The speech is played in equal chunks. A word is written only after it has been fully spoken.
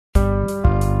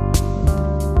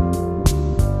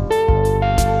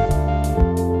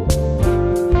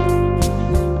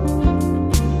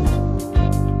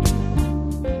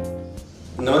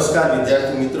નમસ્કાર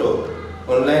વિદ્યાર્થી મિત્રો,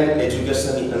 ઓનલાઈન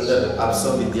એજ્યુકેશનની અંદર આપ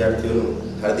સૌ વિદ્યાર્થીઓનું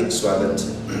હાર્દિક સ્વાગત છે।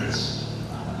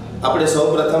 આપણે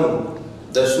સૌપ્રથમ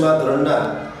 10મા ધોરણના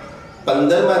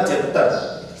 15મા ચેપ્ટર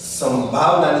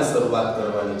સંભાવનાની શરૂઆત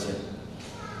કરવાની છે।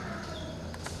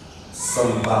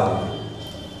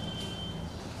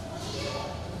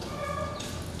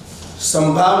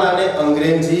 સંભાવનાને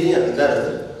અંગ્રેજીની અંદર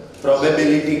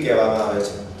પ્રોબેબિલિટી કહેવામાં આવે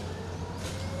છે।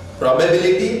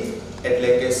 પ્રોબેબિલિટી એટલે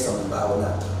કે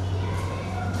સંભાવના।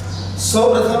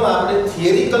 સૌપ્રથમ આપણે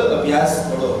થિયરિકલ અભ્યાસ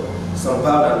થોડો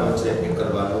સંભાવનાનો છે એ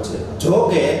કરવાનો છે। જો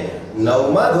કે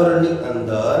 9મા ધોરણની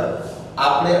અંદર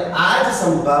આપણે આ જ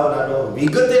સંભાવનાનો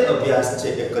વિગતે અભ્યાસ છે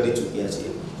એ કરી ચૂક્યા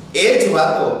છીએ। એ જ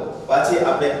વાતો પાછી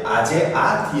આપણે આજે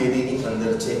આ થિયરીની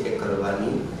અંદર છે એ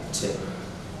કરવાની છે।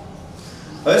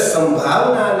 હવે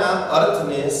સંભાવનાના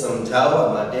અર્થને સમજાવવા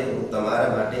માટે હું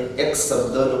તમારા માટે એક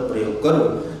શબ્દનો પ્રયોગ કરું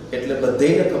એટલે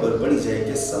બધાને ખબર પડી જાય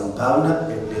કે સંભાવના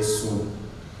એટલે શું।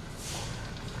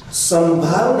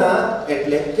 સંભાવના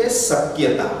એટલે કે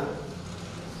શક્યતા।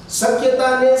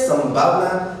 શક્યતાને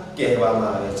સંભાવના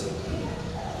કહેવામાં આવે છે।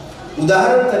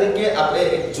 ઉદાહરણ તરીકે આપણે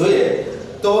એક જોઈએ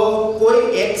તો કોઈ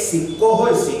એક સિક્કો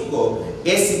હોય, સિક્કો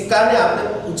એ સિક્કાને આપણે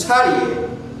ઉછાળીએ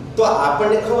તો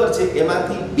આપણને ખબર છે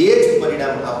એમાંથી બે જ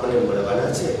પરિણામ આપણને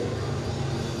મળવાના છે।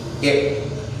 એક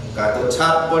કાં તો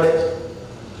છાપ પડે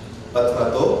અથવા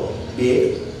તો બે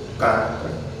કાંટ પડે।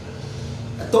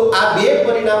 તો આ બે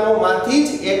પરિણામોમાંથી જ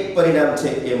એક પરિણામ છે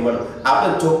એ મળે।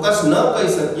 આપણે ચોક્કસ ન કહી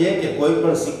શકીએ કે કોઈ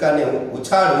પણ સિક્કાને હું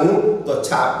ઉછાળું તો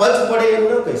છાપ જ પડે એમ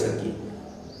ન કહી શકીએ।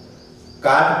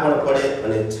 કાંટ પણ પડે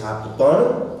અને છાપ પણ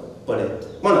પડે,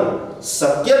 પણ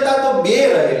શક્યતા તો બે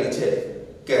રહેલી છે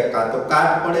કે કાં તો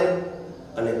કાંટ પડે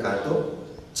અને કાં તો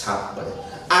છાપ પડે।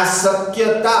 આ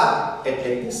શક્યતા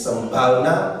એટલે કે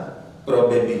સંભાવના,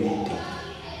 પ્રોબેબિલિટી।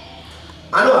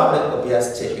 આનો આપણે અભ્યાસ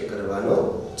છે એ કરવાનો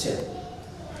છે।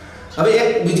 હવે એક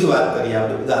બીજી વાત કરીએ,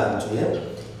 આપણે ઉદાહરણ જોઈએ।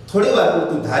 થોડી વાર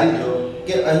પૂરતું ધારી લો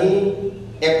કે અહીં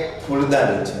એક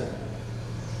ફૂલદાની છે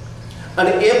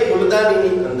અને એ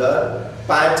ફૂલદાનીની અંદર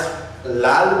 5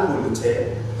 લાલ ફૂલ છે,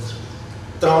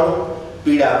 3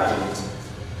 પીળા ફૂલ છે।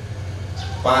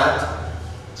 5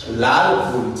 લાલ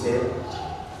ફૂલ છે,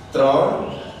 3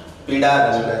 પીળા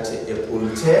રંગના છે એ ફૂલ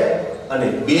છે અને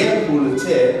 2 ફૂલ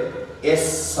છે એ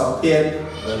સફેદ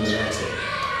રંગના છે।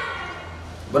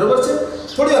 બરોબર છે?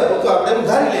 થોડી વાર પૂરતું આપણે એમ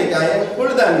ધારી લઈએ કે અહીંયા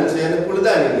ફૂલદાની છે અને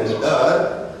ફૂલદાનીની અંદર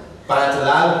 5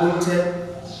 લાલ ફૂલ છે,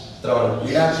 3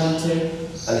 પીળા ફૂલ છે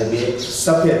અને 2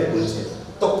 સફેદ ફૂલ છે।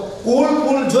 તો કુલ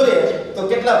ફૂલ જોઈએ તો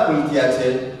કેટલા ફૂલ થયા છે?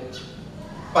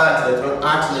 5 ને 3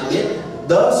 8 ને 2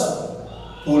 10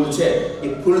 ફૂલ છે એ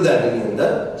ફૂલદાનીની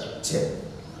અંદર છે।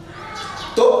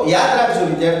 તો યાદ રાખજો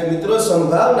વિદ્યાર્થી મિત્રો,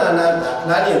 સંભાવનાના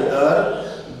દાખલાની અંદર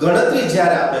ગણતરી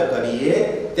જ્યારે આપણે કરીએ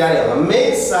ત્યારે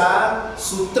હંમેશા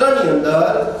સૂત્રની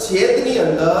અંદર, છેદની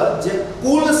અંદર જે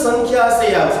કુલ સંખ્યા હશે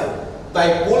એ આવશે। તો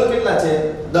આ કુલ કેટલા છે?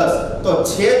 10। તો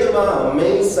છેદમાં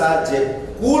હંમેશા જે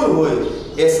કુલ હોય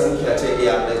એ સંખ્યા છે એ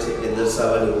આપણે છે એ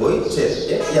દર્શાવવાની હોય છે,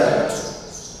 એ યાદ રાખજો।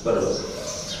 બરોબર?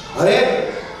 હવે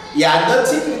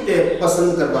યાદચ્છિક રીતે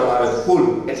પસંદ કરવામાં આવે ફૂલ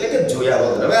એટલે કે જોયા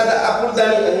વગર। હવે આ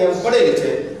ફૂલદાની અહીંયા પડેલી છે,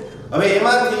 હવે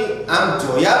એમાંથી આમ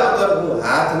જોયા વગર હું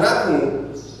હાથ નાખું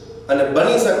અને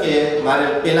બની શકે મારે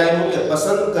પહેલા એમ કે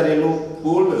પસંદ કરેલું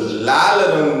ફૂલ લાલ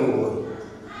રંગનું હોય,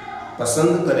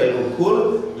 પસંદ કરેલું ફૂલ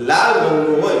લાલ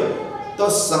રંગનું હોય તો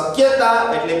શક્યતા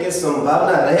એટલે કે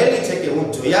સંભાવના રહેલી છે કે હું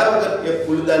જોયા વગર એ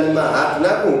ફૂલદાનીમાં હાથ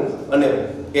નાખું અને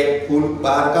એક ફૂલ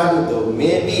બહાર કાઢું તો મે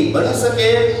બી બની શકે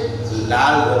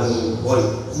લાલ રંગનું હોય,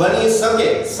 બની શકે,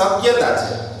 શક્યતા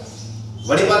છે।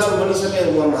 વળી પાછું બની શકે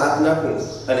હું આમ હાથ નાખું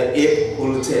અને એક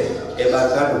ફૂલ છે એ બહાર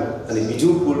કાઢું અને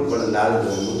બીજું ફૂલ પણ લાલ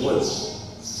રંગનું હોય।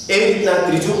 એવી રીતના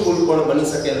ત્રીજું ફૂલ પણ બની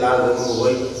શકે લાલ રંગનું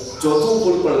હોય, ચોથું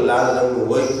ફૂલ પણ લાલ રંગનું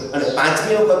હોય અને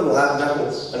પાંચમી વખત હું હાથ નાખું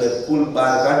અને ફૂલ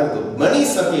બહાર કાઢું તો બની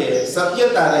શકે,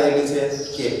 શક્યતા રહેલી છે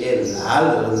કે એ લાલ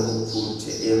રંગનું ફૂલ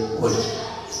છે એ હોય।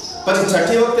 પછી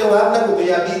છઠ્ઠી વખતે હું હાથ નાખું તો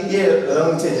આ બે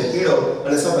રંગ છે જે પીળો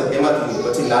અને સફેદ, એમાંથી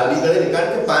પછી લાલ નીકળે નહીં,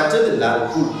 કારણ કે 5 જ લાલ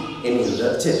ફૂલ એની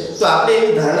અંદર છે। તો આપણે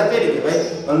એવી ધારણા કરી કે ભાઈ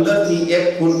અંદરથી એક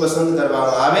ફૂલ પસંદ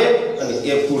કરવામાં આવે અને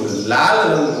એ ફૂલ લાલ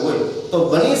રંગનું હોય તો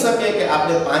બની શકે કે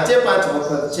આપણે 5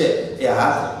 વખત છે એ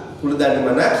હાથ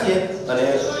ફૂલદાનીમાં નાખીએ અને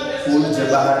ફૂલ જે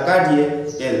બહાર કાઢીએ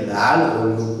એ લાલ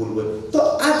રંગનું ફૂલ હોય। તો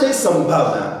આ થઈ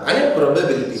સંભાવના, આને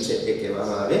પ્રોબેબિલિટી છે એ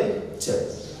કહેવામાં આવે છે।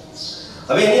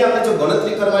 હવે એની આપણે જો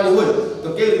ગણતરી કરવાની હોય તો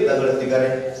કેવી રીતે ગણતરી કરે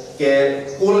કે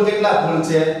કુલ કેટલા ફૂલ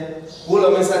છે? કુલ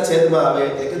હંમેશા છેદમાં આવે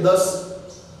એટલે કે 10।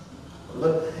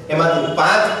 બરાબર? એમાંથી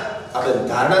 5 આપણે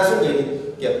ધારણા શું કરી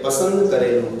કે પસંદ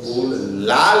કરેલું ફૂલ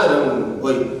લાલ રંગનું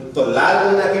હોય તો લાલ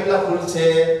રંગના કેટલા ફૂલ છે?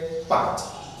 5।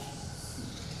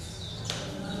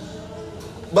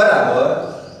 બરાબર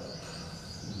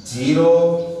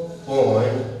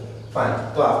 0.5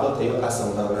 તો આપણો થયો આ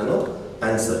સંભાવનાનો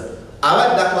આન્સર. આવા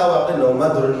જ દાખલાઓ આપણે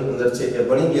 9મા ધોરણની અંદર છે એ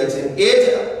ભણી ગયા છે. એ જ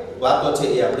વાતો છે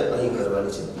એ આપણે અહીં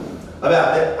કરવાની છે. હવે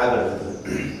આપણે આગળ વધીએ.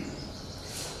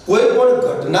 કોઈ પણ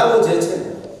ઘટનાઓ જે છે ને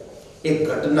એ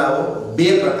ઘટનાઓ બે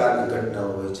પ્રકારની ઘટનાઓ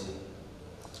હોય છે.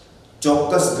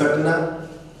 ચોક્કસ ઘટના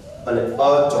અને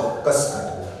અચોક્કસ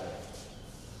ઘટના.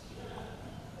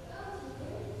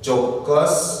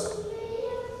 ચોક્કસ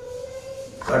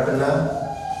ઘટના,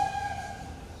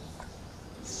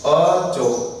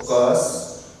 અચોક્કસ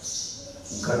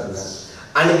ઘટના.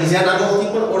 આને બીજા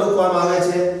નામોથી પણ ઓળખવામાં આવે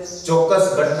છે. ચોક્કસ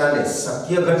ઘટનાને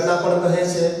શક્ય ઘટના પણ કહે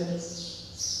છે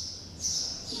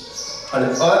અને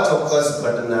અચોક્કસ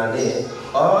ઘટનાને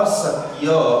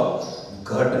અશક્ય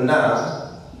ઘટના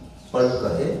પણ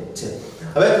કહે છે.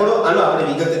 હવે થોડો આનો આપણે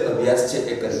વિગતે અભ્યાસ છે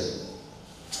એ કરીએ.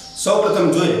 સૌપ્રથમ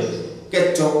જોઈએ કે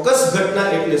ચોક્કસ ઘટના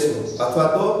એટલે શું અથવા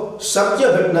તો શક્ય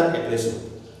ઘટના એટલે શું.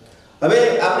 હવે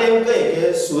આપણે એમ કહીએ કે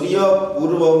સૂર્ય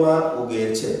પૂર્વમાં ઉગે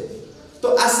છે તો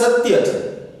આ સત્ય છે,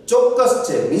 ચોક્કસ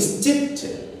છે, નિશ્ચિત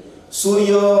છે.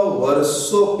 સૂર્ય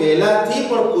વર્ષો પહેલાથી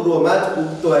પણ પૂર્વમાં જ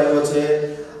ઉગતો આવ્યો છે.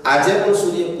 આજે પણ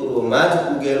સૂર્ય પૂર્વમાં જ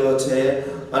ઉગેલો છે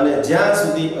અને જ્યાં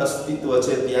સુધી અસ્તિત્વ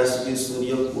છે ત્યાં સુધી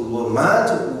સૂર્ય પૂર્વમાં જ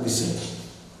ઉગશે.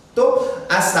 તો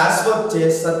આ શાશ્વત છે,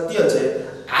 સત્ય છે.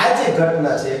 આ જે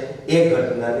ઘટના છે એ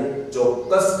ઘટનાને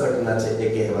ચોક્કસ ઘટના છે એ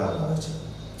કહેવામાં આવે છે.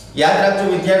 યાદ રાખજો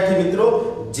વિદ્યાર્થી મિત્રો,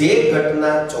 જે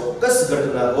ઘટના ચોક્કસ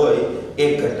ઘટના હોય એ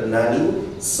ઘટનાની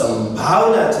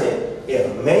સંભાવના છે એ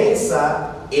હંમેશા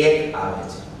 1 આવે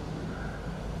છે.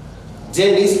 જે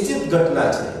નિશ્ચિત ઘટના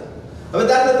છે, હવે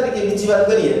દાખલા તરીકે બીજી વાત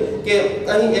કરીએ કે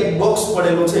અહીં એક બોક્સ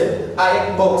પડેલું છે. આ એક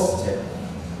બોક્સ છે.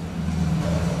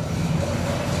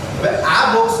 હવે આ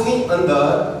બોક્સની અંદર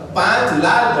 5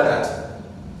 લાલ દડા છે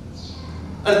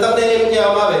અને તમને એમ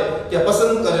કહેવામાં આવે કે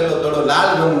પસંદ કરેલો દડો લાલ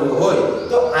રંગનો હોય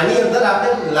તો આની અંદર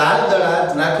આપણે લાલ દડા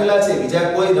નાખેલા છે, બીજા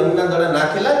કોઈ રંગના દડા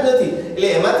નાખેલા જ નથી. એટલે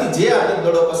એમાંથી જે આપણે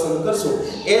દડો પસંદ કરશું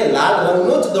એ લાલ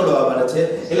રંગનો જ દડો આવવાનો છે.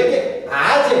 એટલે કે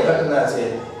આ જે ઘટના છે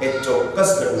એ ચોક્કસ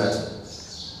ઘટના છે.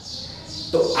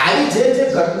 તો આવી જે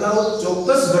ઘટનાઓ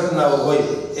ચોક્કસ ઘટનાઓ હોય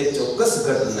એ ચોક્કસ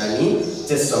ઘટનાની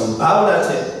જે સંભાવના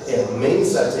છે એ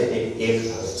હંમેશા છે એ 1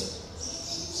 આવે છે.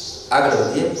 આગળ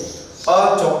વધીએ.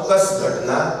 અચોક્કસ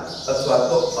ઘટના અથવા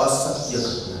તો અશક્ય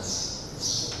ઘટના.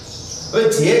 હવે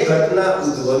જે ઘટના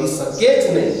ઉદ્ભવી શકે જ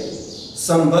નહીં,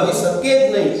 સંભવી શકે જ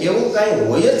નહીં, એવું કાંઈ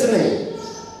હોય જ નહીં,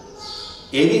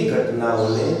 એવી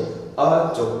ઘટનાઓને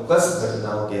અચોક્કસ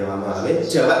ઘટનાઓ કહેવામાં આવે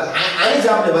છે. હવે આની જ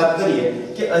આપણે વાત કરીએ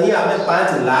કે અહીં આપણે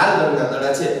 5 લાલ રંગના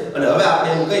દડા છે અને હવે આપણે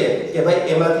એમ કહીએ કે ભાઈ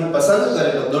એમાંથી પસંદ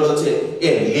કરેલો દડો છે એ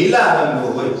લીલા રંગનો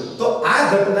હોય તો આ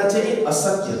ઘટના છે એ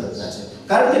અશક્ય ઘટના છે.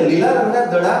 કારણ કે લીલા રંગના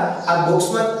દડા આ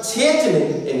બોક્સમાં છે જ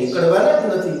નહીં, એ નીકળવાના જ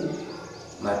નથી.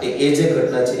 માટે એ જે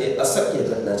ઘટના છે એ અશક્ય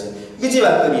ઘટના છે. બીજી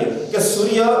વાત કરીએ કે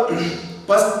સૂર્ય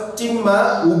પશ્ચિમમાં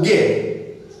ઉગે,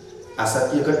 આ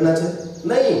શક્ય ઘટના છે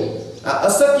નહીં, આ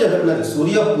અશક્ય ઘટના છે.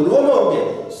 સૂર્ય પૂર્વમાં ઉગે,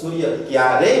 સૂર્ય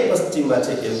ક્યારેય પશ્ચિમમાં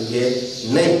છે કે ઉગે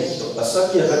નહીં, તો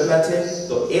અશક્ય ઘટના છે.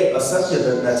 તો એ અશક્ય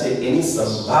ઘટના છે એની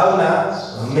સંભાવના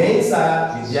હંમેશા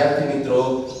વિદ્યાર્થી મિત્રો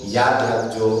યાદ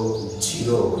રાખજો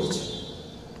 0 હોય છે.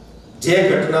 જે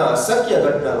ઘટના અશક્ય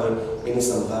ઘટના હોય એની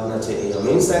સંભાવના છે એ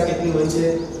હંમેશા કેટલી હોય છે?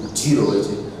 0 હોય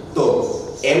છે. તો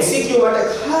એમસીક્યુ માટે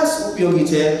ખાસ ઉપયોગી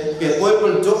છે કે કોઈ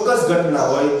પણ ચોક્કસ ઘટના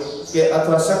હોય કે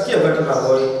અથવા શક્ય ઘટના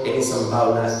હોય એની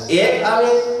સંભાવના 1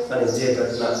 આવે અને જે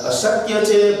ઘટના અશક્ય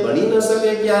છે, બની ન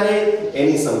શકે ક્યારે,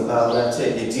 એની સંભાવના છે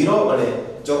એ 0 અને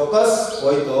ચોક્કસ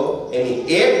હોય તો એની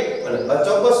 1 અને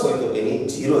અચોક્કસ હોય તો એની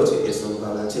 0 છે એ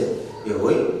સંભાવના છે એ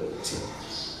હોય છે.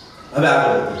 હવે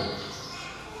આગળ વધીએ.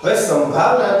 હવે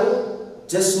સંભાવનાનું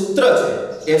જે સૂત્ર છે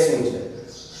એ શું છે?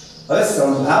 હવે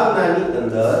સંભાવનાની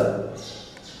અંદર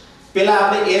પહેલા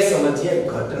આપણે એ સમજીએ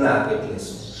ઘટના એટલે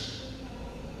શું.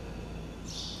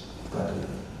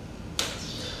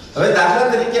 હવે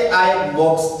દાખલા તરીકે આ એક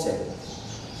બોક્સ છે.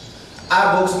 આ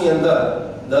બોક્સની અંદર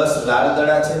 10 લાલ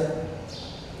દડા છે,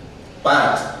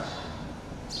 5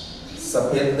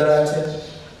 સફેદ દડા છે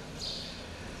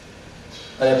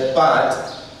અને 5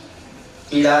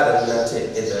 પીળા રંગના છે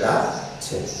એ દડા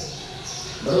છે.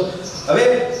 બરોબર. હવે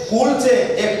કુલ છે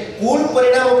એ કુલ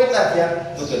પરિણામો કેટલા થયા?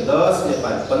 તો કે 10 ને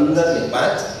 5 15 ને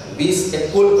 5 20 એ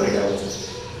કુલ પરિણામો છે.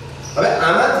 હવે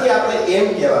આમાંથી આપણે એમ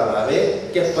કહેવામાં આવે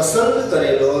કે પસંદ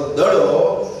કરેલો દડો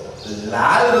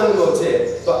લાલ રંગનો છે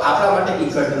તો આપણા માટે એ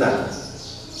ઘટના.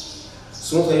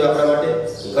 શું થયું આપણા માટે?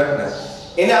 ઘટના.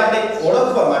 એને આપણે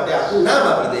ઓળખવા માટે આપણું નામ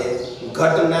આપી દઈએ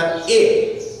ઘટના A.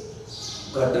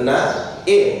 ઘટના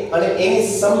A અને એની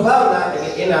સંભાવના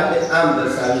એટલે એને આપણે આમ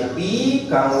દર્શાવીએ P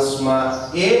કૌંસમાં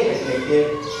A એટલે કે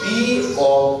P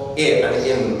of A અને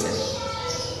એનું છે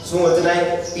શું વચનાય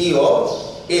P of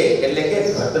A એટલે કે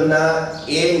ઘટના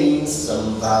A ની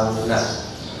સંભાવના.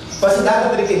 પછી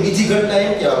દાખલા તરીકે બીજી ઘટના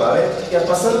એમ કહેવામાં આવે કે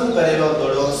પસંદ કરેલો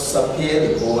દડો સફેદ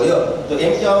હોય તો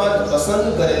એમ કહેવામાં આવે કે પસંદ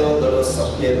કરેલો દડો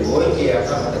સફેદ હોય એ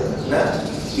આપણા માટે ઘટના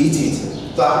બીજી છે.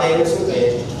 તો આપણે એને શું કહીએ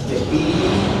કે P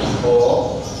of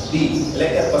D એટલે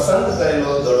કે પસંદ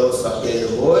કરેલો દડો સફેદ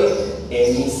હોય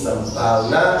એની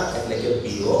સંભાવના એટલે કે P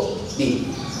of D.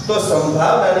 તો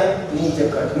સંભાવનાની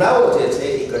જે ઘટનાઓ જે છે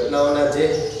એ ઘટનાઓના જે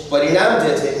પરિણામ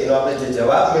જે છે એનો આપણે જે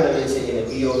જવાબ મેળવીએ છીએ એને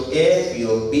P of A, P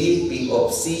of B, P of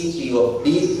C, P of D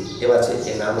એવા છે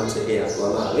એ નામો છે એ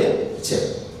આપવામાં આવે છે.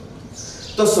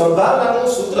 તો સંભાવનાનું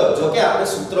સૂત્ર જો કે આપણે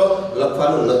સૂત્ર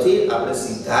લખવાનું નથી, આપણે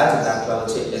સીધા જ દાખલાઓ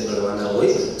છે એ ગણવાના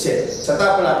હોય છે.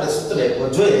 છતાં પણ આપણે સૂત્ર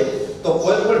લખવું જોઈએ. તો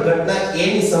કોઈ પણ ઘટના A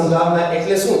ની સંભાવના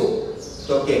એટલે શું?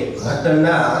 તો કે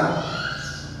ઘટના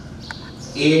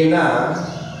A ના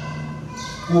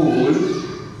કુલ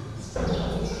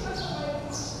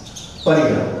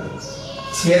પરિણામ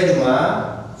છેદમાં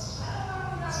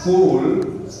કુલ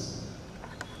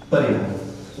પરિણામ.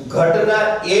 ઘટના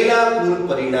A ના કુલ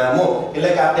પરિણામો એટલે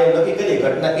કે આપણે એમ નક્કી કરીએ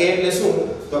ઘટના A એટલે શું?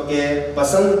 તો કે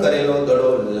પસંદ કરેલો દડો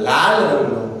લાલ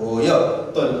રંગનો હોય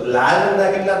તો લાલ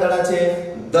રંગના કેટલા દડા છે?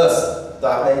 10. તો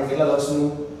આપણે કેટલા લખશું?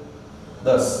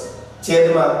 10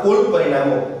 છેદમાં કુલ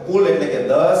પરિણામો. કુલ એટલે કે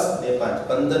 10 ને 5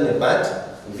 15 ને 5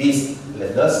 20 એટલે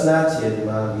 10 ના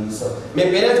છેદમાં 20. મેં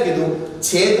પહેલા જ કીધું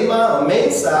છેદમાં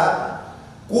હંમેશા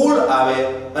કુલ આવે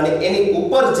અને એની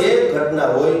ઉપર જે ઘટના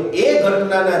હોય એ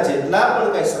ઘટનાના જેટલા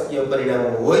પણ કઈ શક્ય પરિણામો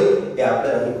હોય એ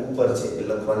આપણે અહીં ઉપર છે એ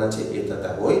લખવાના છે એ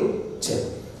થતા હોય છે.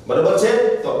 બરાબર છે?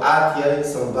 તો આ થિયરી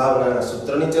સંભાવનાના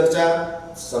સૂત્રની ચર્ચા,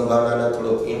 સંભાવનાના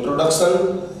થોડો ઇન્ટ્રોડક્શન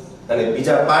અને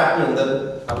બીજા પાર્ટની અંદર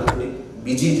આપણે થોડી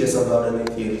બીજી જે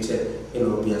સંભાવનાની થિયરી છે એનો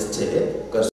અભ્યાસ છે એ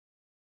કરશું.